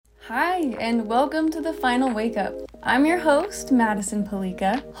Hi, and welcome to The Final Wake Up. I'm your host, Madison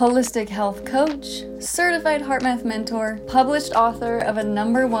Palika, holistic health coach, certified heart math mentor, published author of a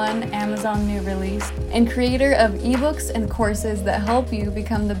 #1 Amazon new release, and creator of ebooks and courses that help you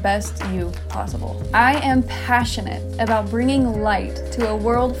become the best you possible. I am passionate about bringing light to a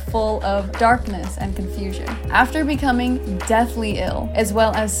world full of darkness and confusion. After becoming deathly ill, as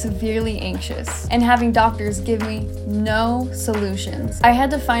well as severely anxious, and having doctors give me no solutions, I had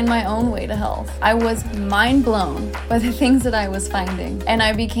to find my own way to health. I was mind blown by the things that I was finding, and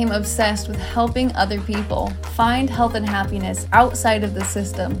I became obsessed with helping other people find health and happiness outside of the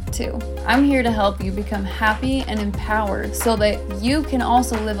system too. I'm here to help you become happy and empowered so that you can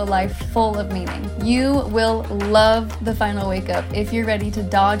also live a life full of meaning. You will love The Final Wake Up if you're ready to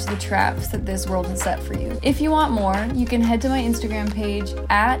dodge the traps that this world has set for you. If you want more, you can head to my Instagram page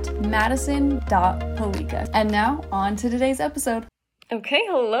at madison.palika. And now, on to today's episode. Okay,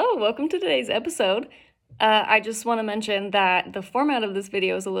 hello, welcome to today's episode. I just want to mention that the format of this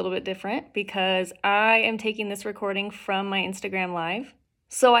video is a little bit different because I am taking this recording from my Instagram live.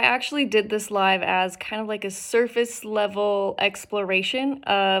 So I actually did this live as kind of like a surface level exploration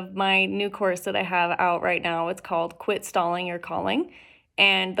of my new course that I have out right now. It's called Quit Stalling Your Calling.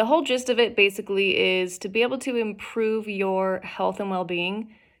 And the whole gist of it basically is to be able to improve your health and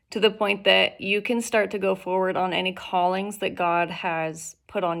well-being to the point that you can start to go forward on any callings that God has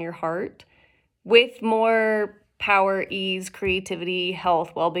put on your heart with more power, ease, creativity,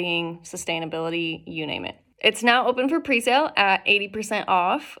 health, well-being, sustainability, you name it. It's now open for pre-sale at 80%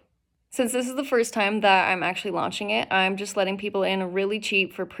 off. Since this is the first time that I'm actually launching it, I'm just letting people in really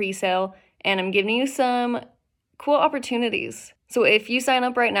cheap for pre-sale, and I'm giving you some cool opportunities. So if you sign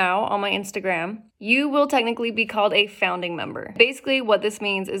up right now on my Instagram, you will technically be called a founding member. Basically, what this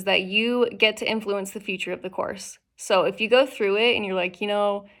means is that you get to influence the future of the course. So if you go through it and you're like,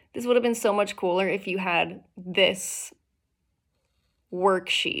 this would have been so much cooler if you had this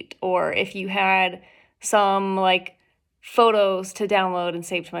worksheet, or if you had some photos to download and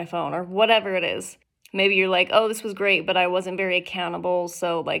save to my phone, or whatever it is. Maybe you're like, oh, this was great, but I wasn't very accountable,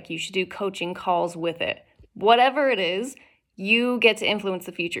 so you should do coaching calls with it. Whatever it is, you get to influence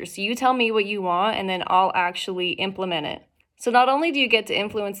the future. So you tell me what you want, and then I'll actually implement it. So not only do you get to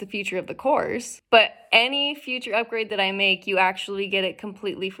influence the future of the course, but any future upgrade that I make, you actually get it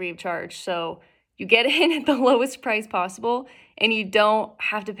completely free of charge. So you get in at the lowest price possible, and you don't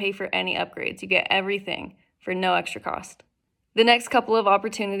have to pay for any upgrades. You get everything for no extra cost. The next couple of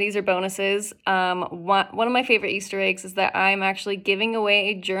opportunities or bonuses, one of my favorite Easter eggs is that I'm actually giving away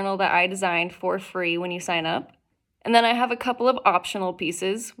a journal that I designed for free when you sign up. And then I have a couple of optional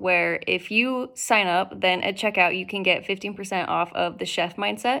pieces where if you sign up, then at checkout, you can get 15% off of the Chef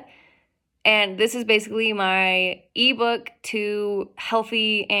Mindset. And this is basically my ebook to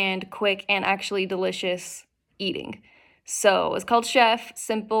healthy and quick and actually delicious eating. So it's called Chef,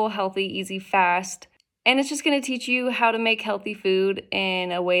 Simple, Healthy, Easy, Fast. And it's just going to teach you how to make healthy food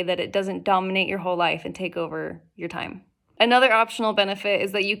in a way that it doesn't dominate your whole life and take over your time. Another optional benefit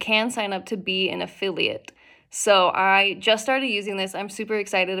is that you can sign up to be an affiliate. So I just started using this. I'm super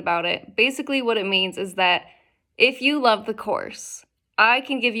excited about it. Basically, what it means is that if you love the course, I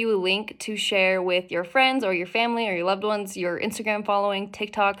can give you a link to share with your friends or your family or your loved ones, your Instagram following,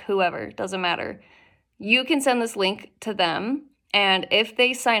 TikTok, whoever, doesn't matter. You can send this link to them, and if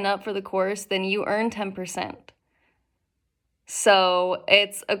they sign up for the course, then you earn 10%. So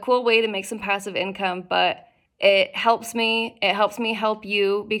it's a cool way to make some passive income, but it helps me help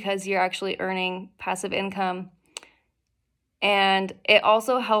you because you're actually earning passive income. And it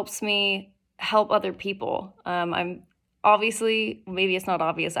also helps me help other people. I'm obviously, maybe it's not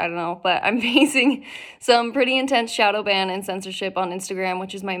obvious, I don't know, but I'm facing some pretty intense shadow ban and censorship on Instagram,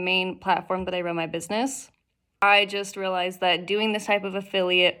 which is my main platform that I run my business. I just realized that doing this type of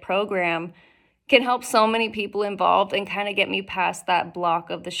affiliate program can help so many people involved and kind of get me past that block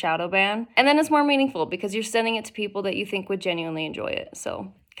of the shadow ban. And then it's more meaningful because you're sending it to people that you think would genuinely enjoy it.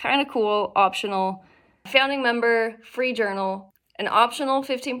 So kind of cool, optional. Founding member, free journal, an optional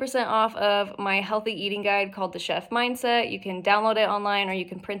 15% off of my healthy eating guide called the Chef Mindset. You can download it online or you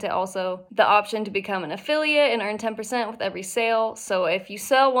can print it also. The option to become an affiliate and earn 10% with every sale. So if you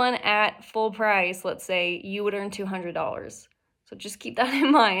sell one at full price, let's say, you would earn $200. So just keep that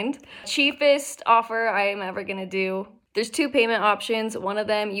in mind. Cheapest offer I am ever going to do. There's 2 payment options. One of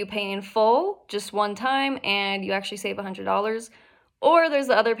them you pay in full just one time and you actually save $100. Or there's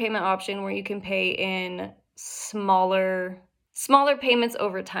the other payment option where you can pay in smaller payments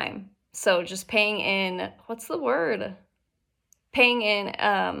over time. So just paying in,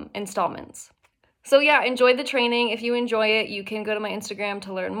 installments. So yeah, enjoy the training. If you enjoy it, you can go to my Instagram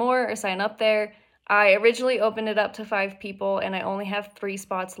to learn more or sign up there. I originally opened it up to 5 people and I only have 3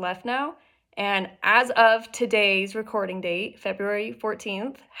 spots left now. And as of today's recording date, February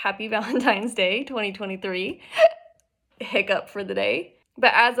 14th, happy Valentine's Day 2023. Hiccup for the day.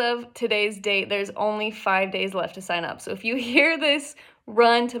 But as of today's date, there's only 5 days left to sign up. So if you hear this,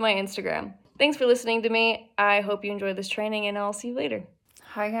 run to my Instagram. Thanks for listening to me. I hope you enjoy this training and I'll see you later.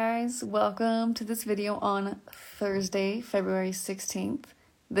 Hi guys, welcome to this video on Thursday, February 16th.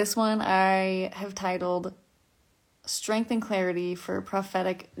 This one I have titled Strength and Clarity for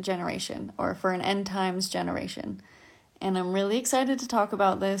Prophetic Generation, or for an End Times Generation. And I'm really excited to talk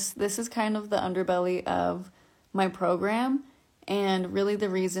about this. This is kind of the underbelly of my program and really the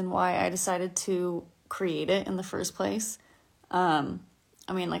reason why I decided to create it in the first place. On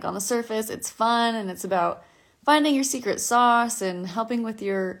the surface, it's fun and it's about finding your secret sauce and helping with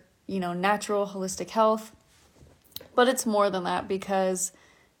your, natural holistic health. But it's more than that because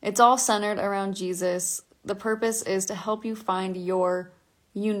it's all centered around Jesus. The purpose is to help you find your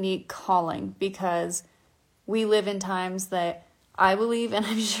unique calling because we live in times that I believe, and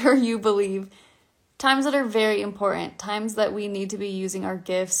I'm sure you believe, times that are very important, times that we need to be using our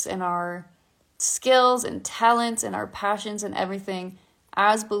gifts and our skills and talents and our passions and everything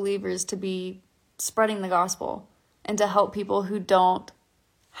as believers to be spreading the gospel and to help people who don't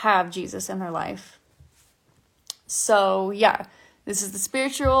have Jesus in their life. So yeah, this is the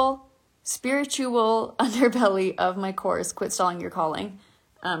spiritual underbelly of my course, Quit Stalling Your Calling.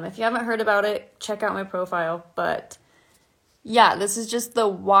 If you haven't heard about it, check out my profile. But yeah, this is just the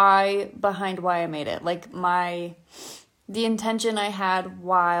why behind why I made it. Like the intention I had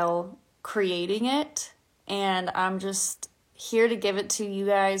while creating it. And I'm just here to give it to you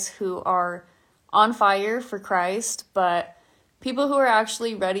guys who are on fire for Christ, but people who are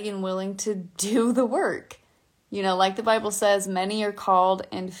actually ready and willing to do the work. Like the Bible says, many are called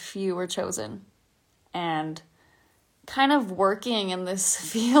and few are chosen. And kind of working in this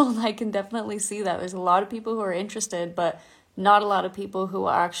field, I can definitely see that. There's a lot of people who are interested, but not a lot of people who will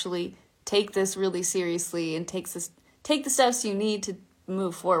actually take this really seriously and take the steps you need to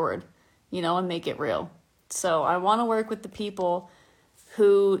move forward, and make it real. So I want to work with the people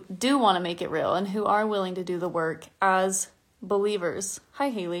who do want to make it real and who are willing to do the work as believers. Hi,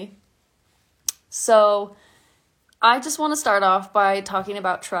 Haley. So I just want to start off by talking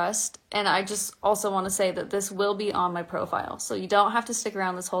about trust. And I just also want to say that this will be on my profile. So you don't have to stick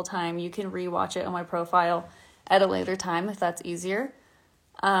around this whole time. You can rewatch it on my profile at a later time if that's easier.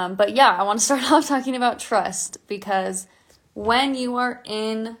 But yeah, I want to start off talking about trust because when you are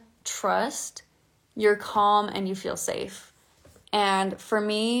in trust, you're calm and you feel safe. And for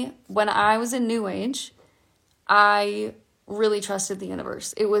me, when I was in New Age, I really trusted the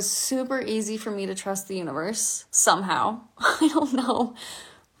universe. It was super easy for me to trust the universe somehow. I don't know.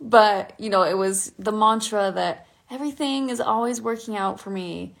 But, it was the mantra that everything is always working out for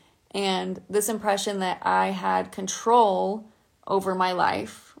me. And this impression that I had control over my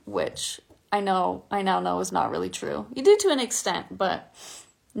life, which I now know is not really true. You do to an extent, but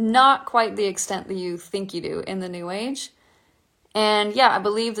not quite the extent that you think you do in the New Age. And yeah, I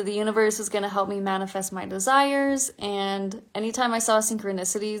believed that the universe was going to help me manifest my desires. And anytime I saw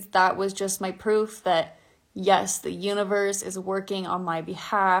synchronicities, that was just my proof that, yes, the universe is working on my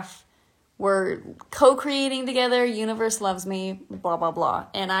behalf. We're co-creating together. Universe loves me, blah, blah, blah.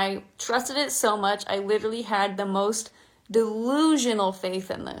 And I trusted it so much. I literally had the most delusional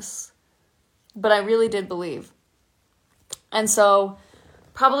faith in this. But I really did believe. And so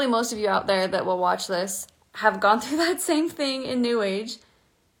probably most of you out there that will watch this have gone through that same thing in New Age,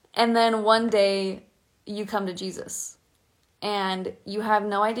 and then one day you come to Jesus, and you have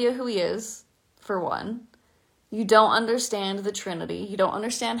no idea who he is, for one. You don't understand the Trinity. You don't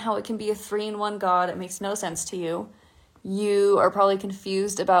understand how it can be a 3-in-1 God. It makes no sense to you. You are probably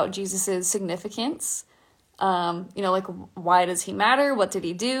confused about Jesus's significance. Why does he matter? What did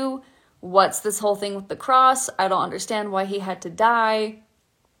he do? What's this whole thing with the cross? I don't understand why he had to die.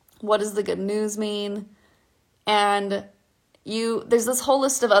 What does the good news mean? And there's this whole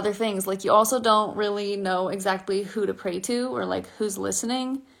list of other things. Like, you also don't really know exactly who to pray to or who's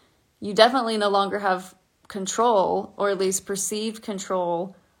listening. You definitely no longer have control, or at least perceived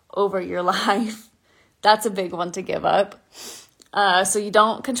control, over your life. That's a big one to give up. So you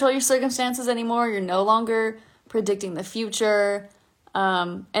don't control your circumstances anymore. You're no longer predicting the future.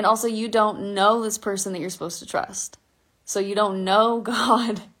 And also you don't know this person that you're supposed to trust. So you don't know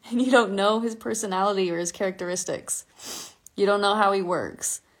God, and you don't know his personality or his characteristics. You don't know how he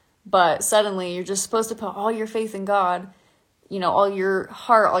works. But suddenly you're just supposed to put all your faith in God. all your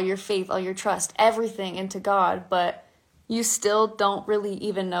heart, all your faith, all your trust, everything into God, but you still don't really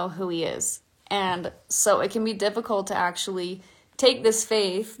even know who he is. And so it can be difficult to actually take this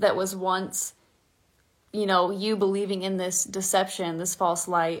faith that was once, you believing in this deception, this false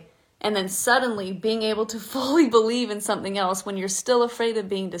light, and then suddenly being able to fully believe in something else when you're still afraid of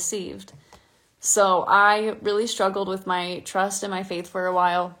being deceived. So I really struggled with my trust and my faith for a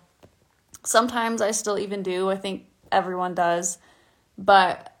while. Sometimes I still even do. I think everyone does.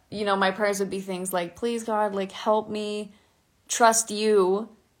 But, my prayers would be things like, please God, help me trust you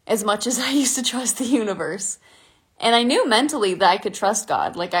as much as I used to trust the universe. And I knew mentally that I could trust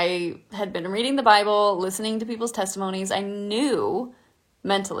God. I had been reading the Bible, listening to people's testimonies. I knew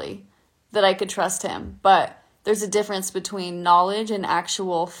mentally that I could trust him. But there's a difference between knowledge and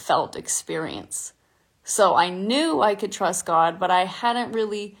actual felt experience. So I knew I could trust God, but I hadn't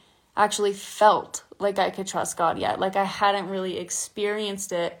really actually felt like I could trust God yet. I hadn't really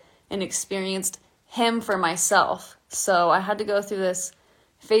experienced it and experienced him for myself. So I had to go through this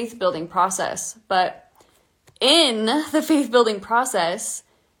faith building process. But in the faith building process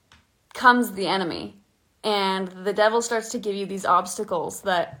comes the enemy. And the devil starts to give you these obstacles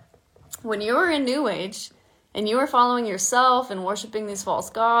that when you were in New Age and you were following yourself and worshiping these false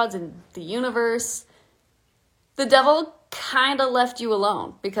gods and the universe, the devil kind of left you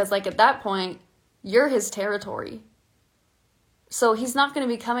alone because at that point, you're his territory. So he's not going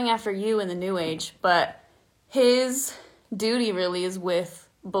to be coming after you in the New Age, but his duty really is with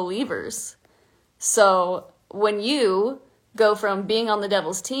believers. So when you go from being on the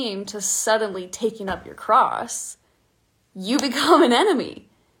devil's team to suddenly taking up your cross, you become an enemy.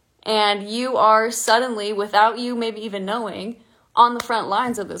 And you are suddenly, without you maybe even knowing, on the front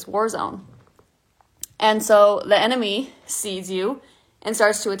lines of this war zone. And so the enemy sees you and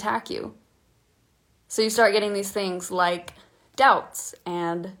starts to attack you. So you start getting these things like doubts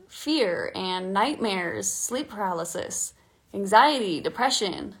and fear and nightmares, sleep paralysis, anxiety,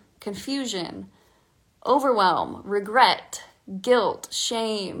 depression, confusion, overwhelm, regret, guilt,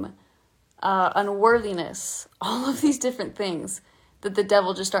 shame, unworthiness, all of these different things that the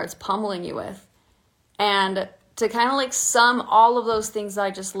devil just starts pummeling you with. And to kind of sum all of those things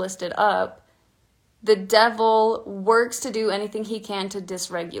I just listed up, the devil works to do anything he can to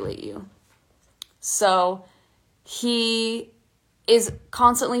dysregulate you. So he is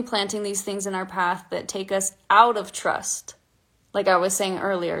constantly planting these things in our path that take us out of trust. Like I was saying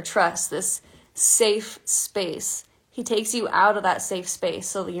earlier, trust, this safe space. He takes you out of that safe space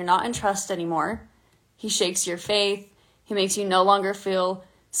so that you're not in trust anymore. He shakes your faith. He makes you no longer feel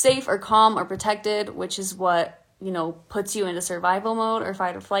safe or calm or protected, which is what, puts you into survival mode or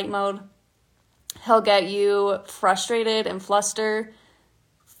fight or flight mode. He'll get you frustrated and flustered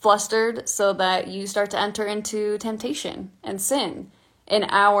so that you start to enter into temptation and sin in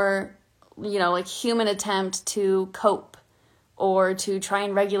our, human attempt to cope or to try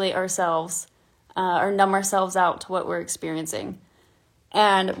and regulate ourselves or numb ourselves out to what we're experiencing.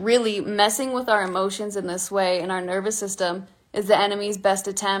 And really messing with our emotions in this way in our nervous system is the enemy's best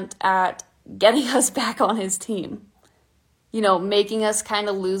attempt at getting us back on his team. Making us kind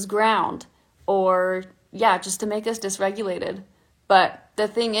of lose ground or, just to make us dysregulated. But the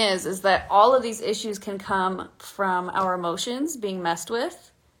thing is that all of these issues can come from our emotions being messed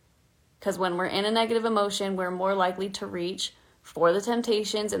with. Because when we're in a negative emotion, we're more likely to reach for the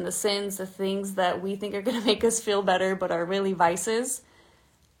temptations and the sins, the things that we think are going to make us feel better but are really vices.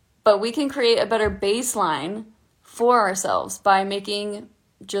 But we can create a better baseline for ourselves by making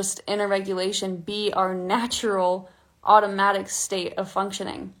just inner regulation be our natural, automatic state of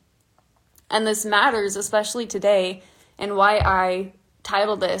functioning. And this matters, especially today, and why I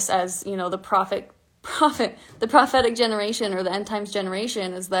titled this as, the prophetic generation or the end times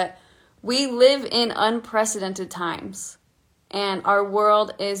generation, is that we live in unprecedented times and our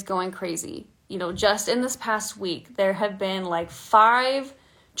world is going crazy. Just in this past week, there have been 5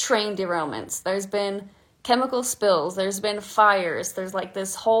 train derailments. There's been chemical spills. There's been fires. There's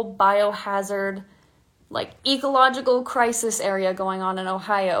this whole biohazard, ecological crisis area going on in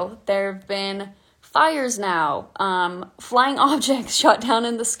Ohio. There have been fires now, flying objects shot down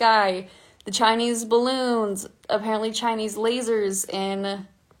in the sky, the Chinese balloons, apparently Chinese lasers in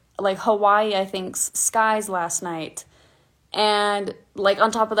Hawaii, I think, skies last night. And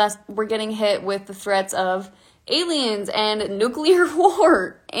on top of that, we're getting hit with the threats of aliens and nuclear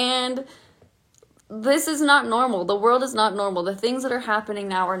war. And this is not normal. The world is not normal. The things that are happening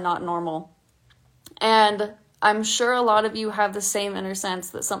now are not normal. And I'm sure a lot of you have the same inner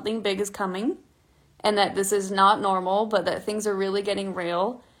sense that something big is coming and that this is not normal, but that things are really getting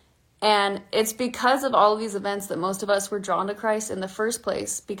real. And it's because of all of these events that most of us were drawn to Christ in the first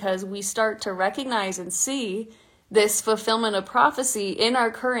place, because we start to recognize and see this fulfillment of prophecy in our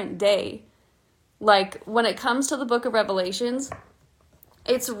current day. Like, when it comes to the book of Revelations,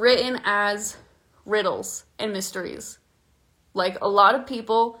 it's written as riddles and mysteries. Like, a lot of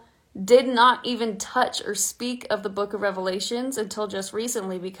people did not even touch or speak of the book of Revelations until just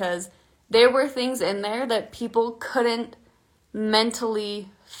recently, because there were things in there that people couldn't mentally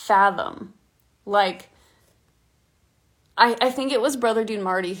fathom. Like, I think it was Brother Dude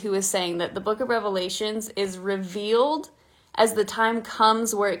Marty who was saying that the book of Revelations is revealed as the time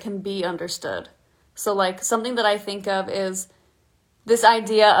comes where it can be understood. So, like, something that I think of is this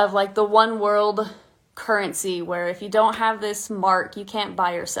idea of, like, the one world currency, where if you don't have this mark, you can't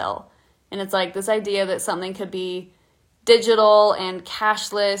buy or sell. And it's like this idea that something could be digital and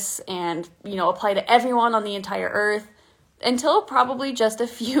cashless and, you know, apply to everyone on the entire earth. Until probably just a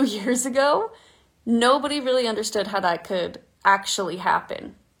few years ago, nobody really understood how that could actually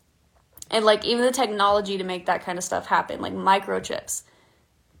happen. And, like, even the technology to make that kind of stuff happen, like microchips.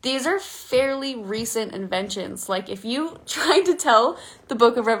 These are fairly recent inventions. Like, if you tried to tell the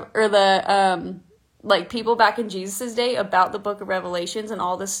book of like, people back in Jesus' day about the book of Revelations and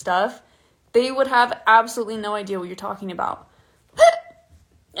all this stuff, they would have absolutely no idea what you're talking about.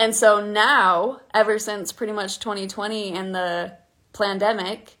 And so now, ever since pretty much 2020 and the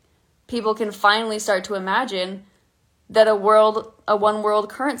pandemic, people can finally start to imagine that a one world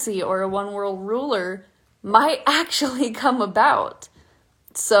currency or a one world ruler might actually come about.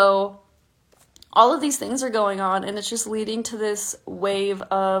 So all of these things are going on, and it's just leading to this wave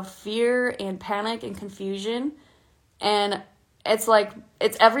of fear and panic and confusion. And it's like,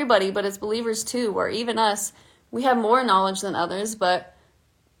 it's everybody, but it's believers too, or even us. We have more knowledge than others, but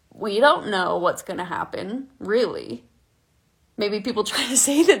we don't know what's going to happen, really. Maybe people try to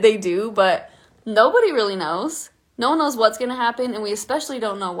say that they do, but nobody really knows. No one knows what's going to happen, and we especially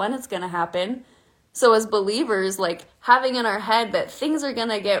don't know when it's going to happen. So as believers, like, having in our head that things are going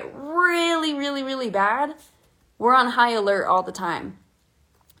to get really, really, really bad, we're on high alert all the time.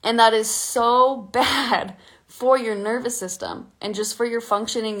 And that is so bad for your nervous system and just for your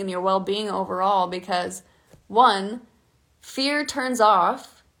functioning and your well-being overall, because, one, fear turns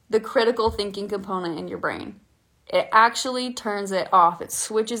off the critical thinking component in your brain. It actually turns it off. It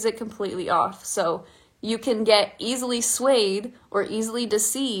switches it completely off. So you can get easily swayed or easily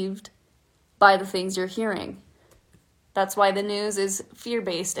deceived by the things you're hearing. That's why the news is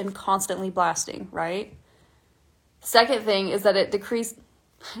fear-based and constantly blasting, right? Second thing is that it decreases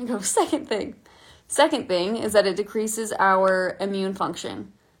our immune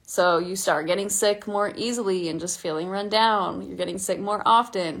function. So you start getting sick more easily and just feeling run down. You're getting sick more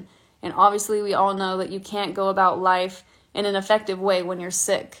often. And obviously we all know that you can't go about life in an effective way when you're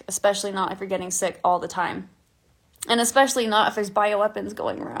sick, especially not if you're getting sick all the time. And especially not if there's bioweapons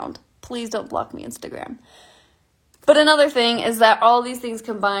going around. Please don't block me, Instagram. But another thing is that all these things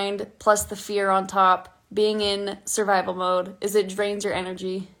combined, plus the fear on top, being in survival mode, is it drains your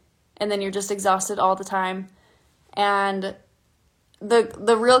energy. And then you're just exhausted all the time. And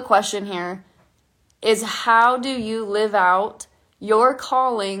the real question here is, how do you live out your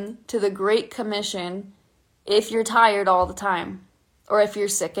calling to the Great Commission if you're tired all the time? Or if you're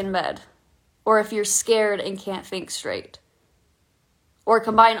sick in bed? Or if you're scared and can't think straight? Or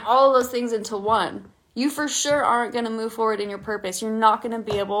combine all of those things into one. You for sure aren't going to move forward in your purpose. You're not going to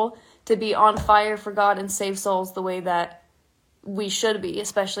be able to be on fire for God and save souls the way that we should be,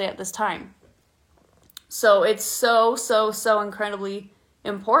 especially at this time. So it's so incredibly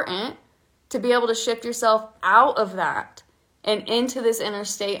important to be able to shift yourself out of that and into this inner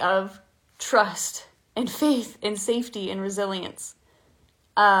state of trust and faith and safety and resilience.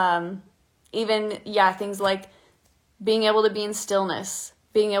 Things like being able to be in stillness,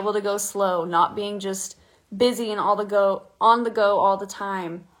 being able to go slow, not being just busy and on the go all the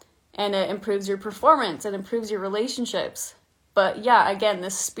time. And it improves your performance, it improves your relationships. But yeah, again,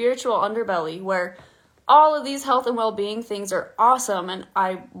 this spiritual underbelly where all of these health and well-being things are awesome, and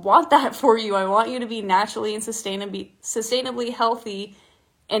I want that for you. I want you to be naturally and sustainably healthy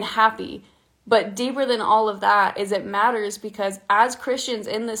and happy. But deeper than all of that is it matters because as Christians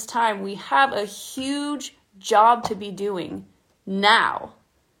in this time, we have a huge job to be doing now.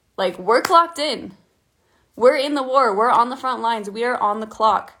 Like, we're clocked in. We're in the war. We're on the front lines. We are on the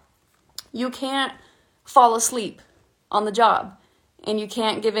clock. You can't fall asleep on the job. And you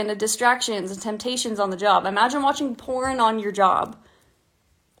can't give in to distractions and temptations on the job. Imagine watching porn on your job.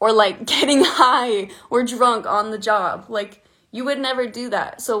 Or like getting high or drunk on the job. Like, you would never do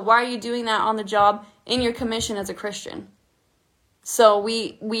that. So why are you doing that on the job in your commission as a Christian? So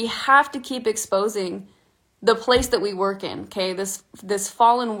we have to keep exposing the place that we work in, okay? This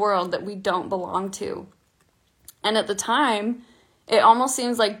fallen world that we don't belong to. And at the time, it almost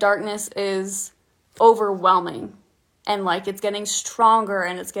seems like darkness is overwhelming and like it's getting stronger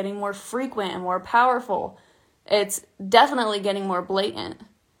and it's getting more frequent and more powerful. It's definitely getting more blatant.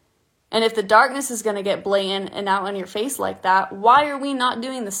 And if the darkness is going to get blatant and out in your face like that, why are we not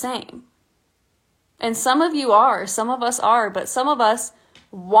doing the same? And some of you are, some of us are, but some of us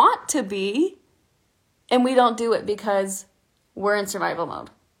want to be, and we don't do it because we're in survival mode.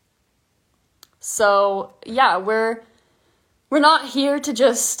 So yeah, we're not here to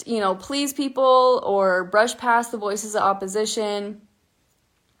just, please people or brush past the voices of opposition.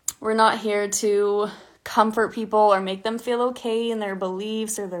 We're not here to comfort people or make them feel okay in their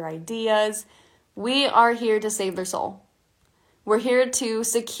beliefs or their ideas. We are here to save their soul. We're here to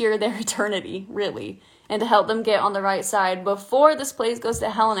secure their eternity, really, and to help them get on the right side before this place goes to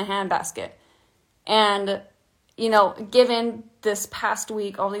hell in a handbasket. And, given this past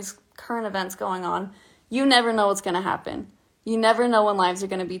week, all these current events going on, you never know what's going to happen. You never know when lives are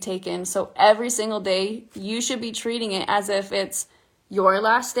going to be taken. So every single day, you should be treating it as if it's your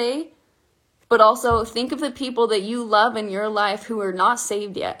last day. But also think of the people that you love in your life who are not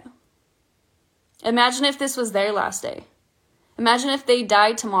saved yet. Imagine if this was their last day. Imagine if they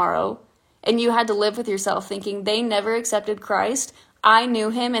died tomorrow and you had to live with yourself thinking they never accepted Christ. I knew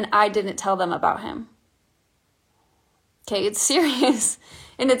him and I didn't tell them about him. Okay, it's serious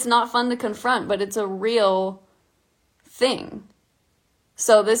and it's not fun to confront, but it's a real thing.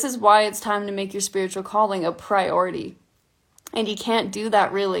 So this is why it's time to make your spiritual calling a priority. And you can't do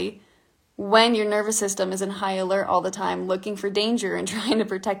that really when your nervous system is in high alert all the time, looking for danger and trying to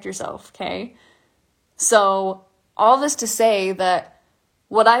protect yourself, okay? So all this to say that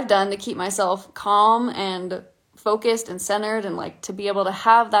what I've done to keep myself calm and focused and centered and like to be able to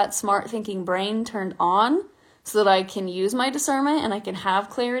have that smart thinking brain turned on so that I can use my discernment and I can have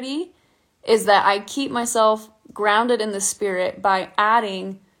clarity is that I keep myself grounded in the spirit by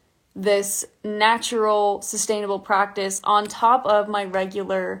adding this natural, sustainable practice on top of my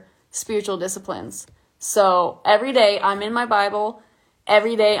regular spiritual disciplines. So every day I'm in my Bible,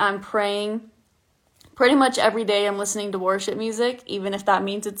 every day I'm praying, pretty much every day I'm listening to worship music, even if that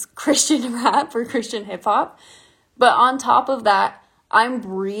means it's Christian rap or Christian hip hop. But on top of that, I'm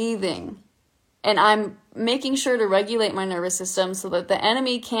breathing and I'm making sure to regulate my nervous system so that the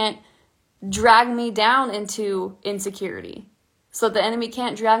enemy can't drag me down into insecurity. So the enemy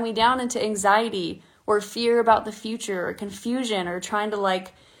can't drag me down into anxiety or fear about the future or confusion or trying to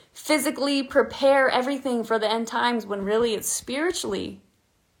physically prepare everything for the end times when really it's spiritually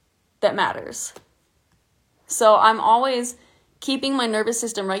that matters. So I'm always keeping my nervous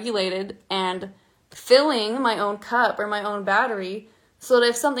system regulated and filling my own cup or my own battery so that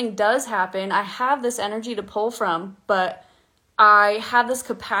if something does happen, I have this energy to pull from, but I have this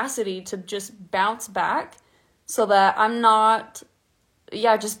capacity to just bounce back so that I'm not,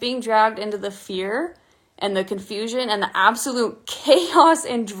 just being dragged into the fear and the confusion and the absolute chaos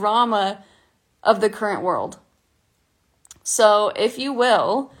and drama of the current world. So if you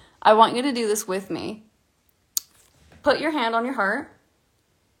will, I want you to do this with me. Put your hand on your heart.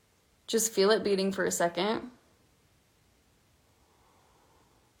 Just feel it beating for a second.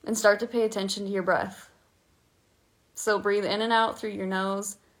 And start to pay attention to your breath. So breathe in and out through your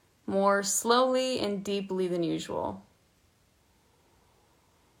nose more slowly and deeply than usual.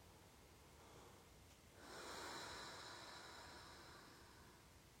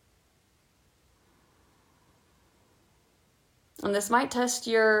 And this might test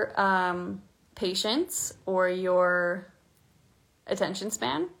your patience or your attention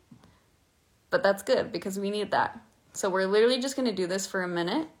span, but that's good because we need that. So we're literally just going to do this for a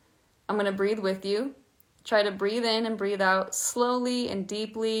minute. I'm going to breathe with you. Try to breathe in and breathe out slowly and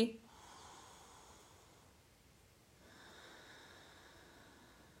deeply.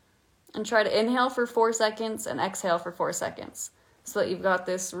 And try to inhale for 4 seconds and exhale for 4 seconds so that you've got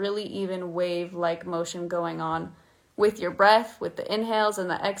this really even wave-like motion going on with your breath, with the inhales and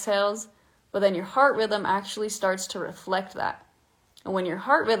the exhales. But then your heart rhythm actually starts to reflect that. And when your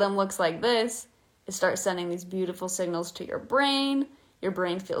heart rhythm looks like this, it starts sending these beautiful signals to your brain. Your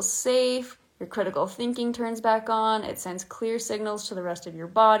brain feels safe. Your critical thinking turns back on. It sends clear signals to the rest of your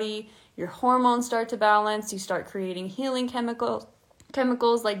body. Your hormones start to balance. You start creating healing chemicals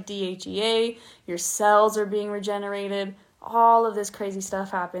like DHEA. Your cells are being regenerated. All of this crazy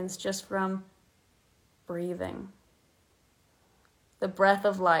stuff happens just from breathing. The breath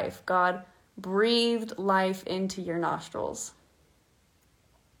of life. God breathed life into your nostrils.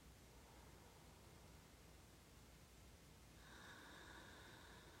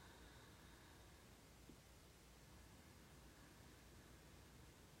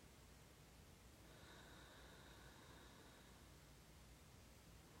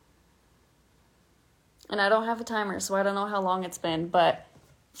 And I don't have a timer, so I don't know how long it's been, but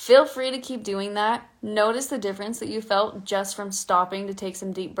feel free to keep doing that. Notice the difference that you felt just from stopping to take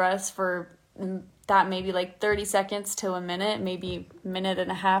some deep breaths for that maybe like 30 seconds to a minute, maybe a minute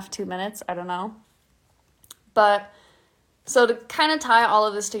and a half, 2 minutes, I don't know. But so to kind of tie all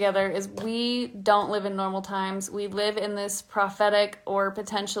of this together is we don't live in normal times. We live in this prophetic or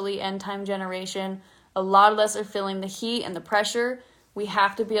potentially end time generation. A lot of us are feeling the heat and the pressure. We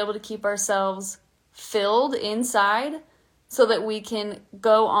have to be able to keep ourselves filled inside so that we can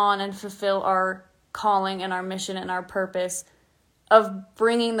go on and fulfill our calling and our mission and our purpose of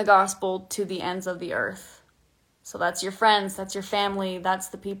bringing the gospel to the ends of the earth. So that's your friends, that's your family, that's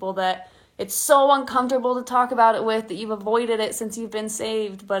the people that it's so uncomfortable to talk about it with that you've avoided it since you've been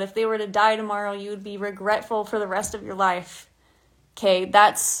saved. But if they were to die tomorrow, you would be regretful for the rest of your life. Okay,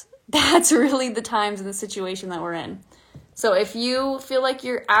 that's really the times and the situation that we're in. So if you feel like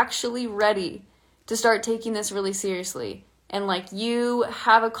you're actually ready to start taking this really seriously, and like you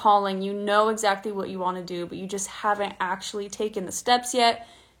have a calling, you know exactly what you want to do, but you just haven't actually taken the steps yet.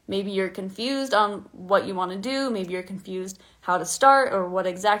 Maybe you're confused on what you want to do. Maybe you're confused how to start or what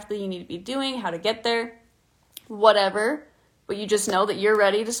exactly you need to be doing, how to get there, whatever. But you just know that you're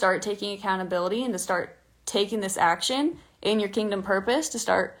ready to start taking accountability and to start taking this action in your kingdom purpose, to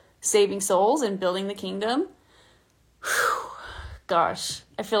start saving souls and building the kingdom. Whew. Gosh,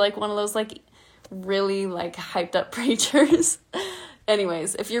 I feel like one of those like really like hyped up preachers.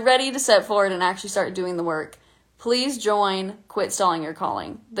 Anyways, if you're ready to step forward and actually start doing the work, please join Quit Stalling Your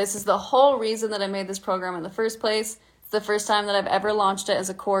Calling. This is the whole reason that I made this program in the first place. It's the first time that I've ever launched it as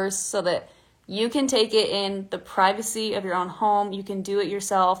a course so that you can take it in the privacy of your own home. You can do it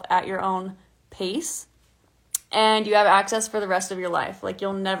yourself at your own pace. And you have access for the rest of your life. Like,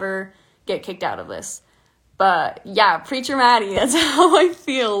 you'll never get kicked out of this. But yeah, Preacher Maddie, that's how I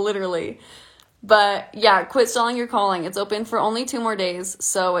feel, literally. But yeah, Quit Stalling Your Calling. It's open for only 2 more days.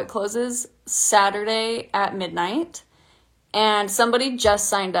 So it closes Saturday at midnight. And somebody just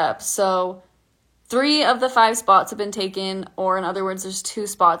signed up. So 3 of the 5 spots have been taken, or in other words, there's 2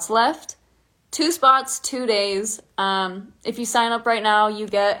 spots left. 2 spots, 2 days. If you sign up right now, you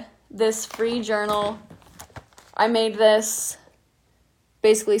get this free journal. I made this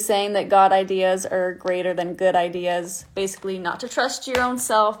basically saying that God ideas are greater than good ideas. Basically, not to trust your own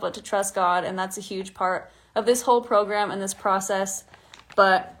self, but to trust God. And that's a huge part of this whole program and this process.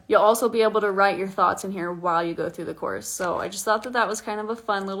 But you'll also be able to write your thoughts in here while you go through the course. So I just thought that that was kind of a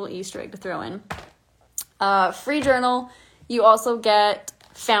fun little Easter egg to throw in. Free journal. You also get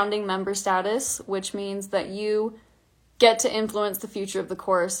founding member status, which means that you get to influence the future of the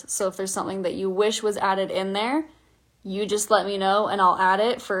course. So if there's something that you wish was added in there, you just let me know and I'll add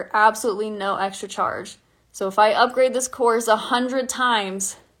it for absolutely no extra charge. So if I upgrade this course 100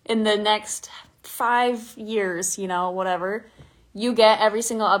 times in the next 5 years, whatever, you get every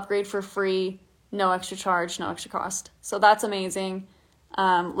single upgrade for free, no extra charge, no extra cost. So that's amazing.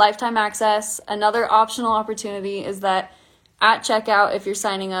 Lifetime access. Another optional opportunity is that at checkout, if you're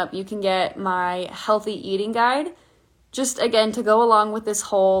signing up, you can get my healthy eating guide. Just, again, to go along with this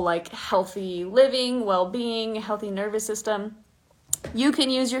whole, healthy living, well-being, healthy nervous system, you can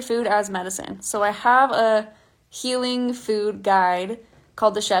use your food as medicine. So I have a healing food guide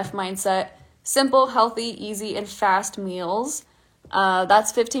called The Chef Mindset. Simple, healthy, easy, and fast meals.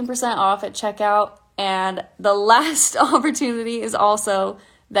 That's 15% off at checkout. And the last opportunity is also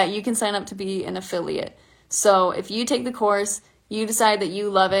that you can sign up to be an affiliate. So if you take the course, you decide that you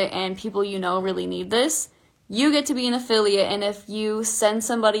love it, and people you know really need this, you get to be an affiliate, and if you send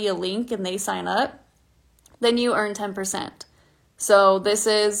somebody a link and they sign up, then you earn 10%. So this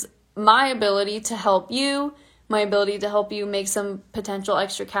is my ability to help you, my ability to help you make some potential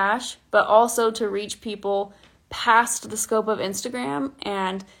extra cash, but also to reach people past the scope of Instagram,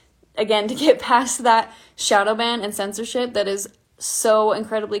 and again, to get past that shadow ban and censorship that is so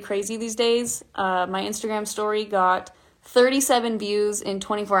incredibly crazy these days. My Instagram story got 37 views in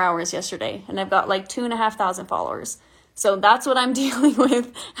 24 hours yesterday, and I've got 2,500 followers. So that's what I'm dealing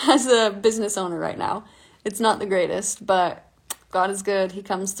with as a business owner right now. It's not the greatest, but God is good. He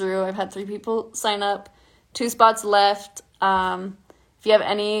comes through. I've had 3 people sign up, 2 spots left. If you have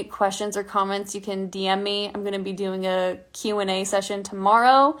any questions or comments, you can DM me. I'm going to be doing a Q&A session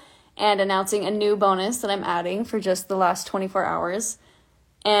tomorrow and announcing a new bonus that I'm adding for just the last 24 hours.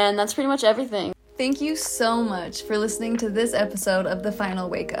 And that's pretty much everything. Thank you so much for listening to this episode of The Final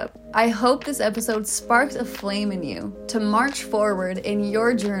Wake Up. I hope this episode sparked a flame in you to march forward in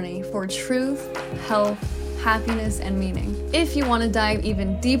your journey for truth, health, happiness, and meaning. If you want to dive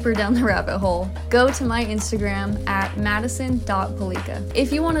even deeper down the rabbit hole, go to my Instagram at madison.palika.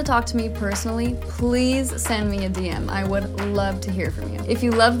 If you want to talk to me personally, please send me a DM. I would love to hear from you. If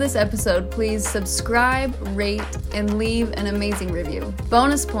you love this episode, please subscribe, rate, and leave an amazing review.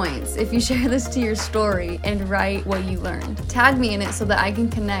 Bonus points if you share this to your story and write what you learned. Tag me in it so that I can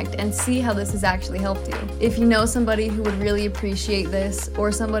connect and see how this has actually helped you. If you know somebody who would really appreciate this,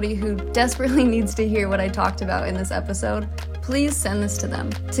 or somebody who desperately needs to hear what I talked about in this episode, please send this to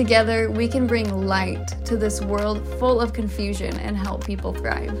them. Together, we can bring light to this world full of confusion and help people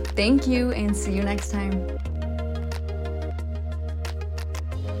thrive. Thank you, and see you next time.